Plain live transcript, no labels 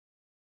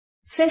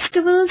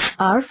Festivals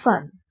are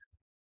fun.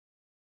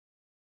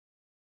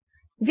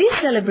 We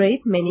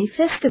celebrate many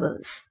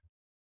festivals.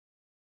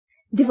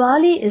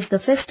 Diwali is the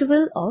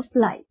festival of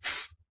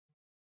lights.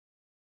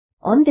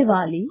 On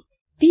Diwali,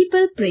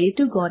 people pray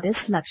to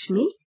Goddess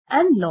Lakshmi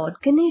and Lord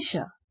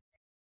Ganesha.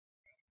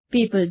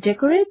 People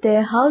decorate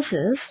their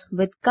houses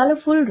with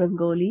colorful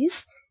rangolis,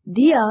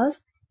 diyas,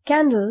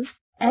 candles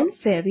and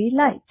fairy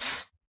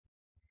lights.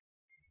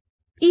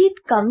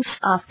 Eid comes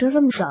after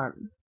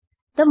Ramzan,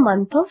 the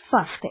month of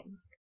fasting.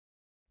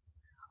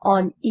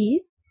 On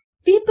Eid,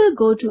 people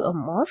go to a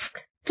mosque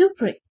to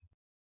pray.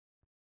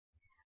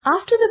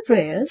 After the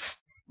prayers,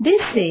 they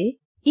say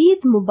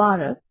Eid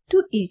Mubarak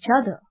to each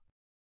other.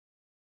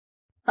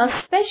 A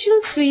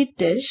special sweet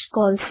dish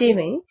called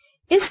sevai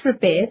is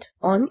prepared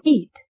on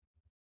Eid.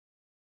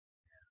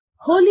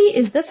 Holi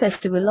is the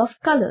festival of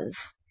colors.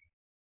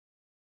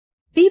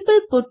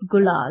 People put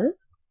gulal,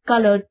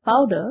 colored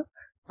powder,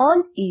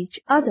 on each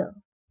other.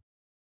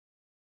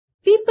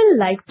 People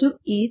like to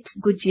eat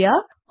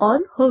gujia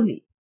on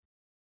Holi.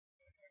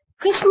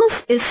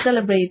 Christmas is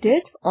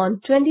celebrated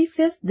on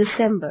 25th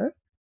December.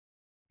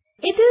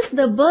 It is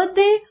the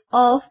birthday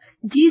of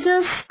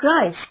Jesus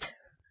Christ.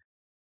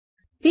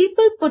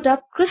 People put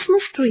up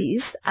Christmas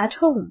trees at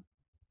home.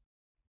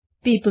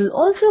 People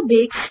also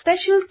bake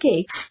special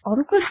cakes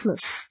on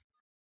Christmas.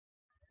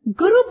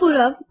 Guru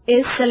Purab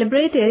is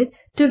celebrated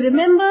to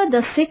remember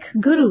the Sikh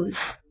Gurus.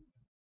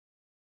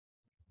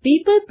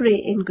 People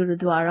pray in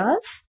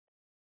Gurudwaras.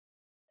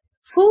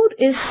 Food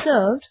is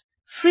served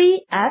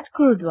free at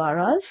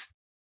Gurudwaras.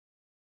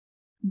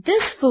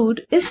 This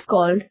food is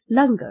called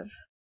langar.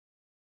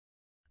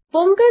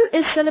 Pongal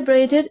is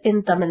celebrated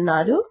in Tamil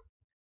Nadu.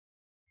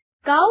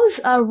 Cows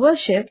are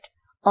worshipped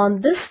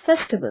on this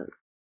festival.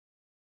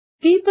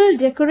 People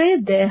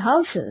decorate their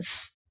houses.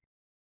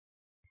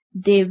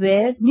 They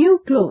wear new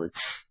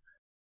clothes.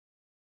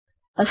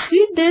 A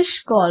sweet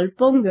dish called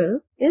pongal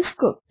is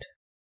cooked.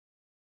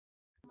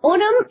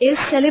 Onam is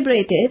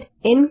celebrated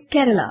in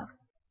Kerala.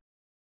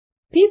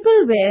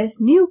 People wear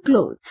new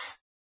clothes.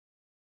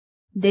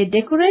 They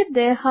decorate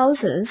their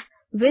houses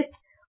with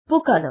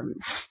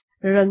pukkalams,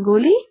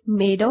 rangoli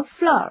made of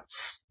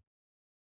flowers.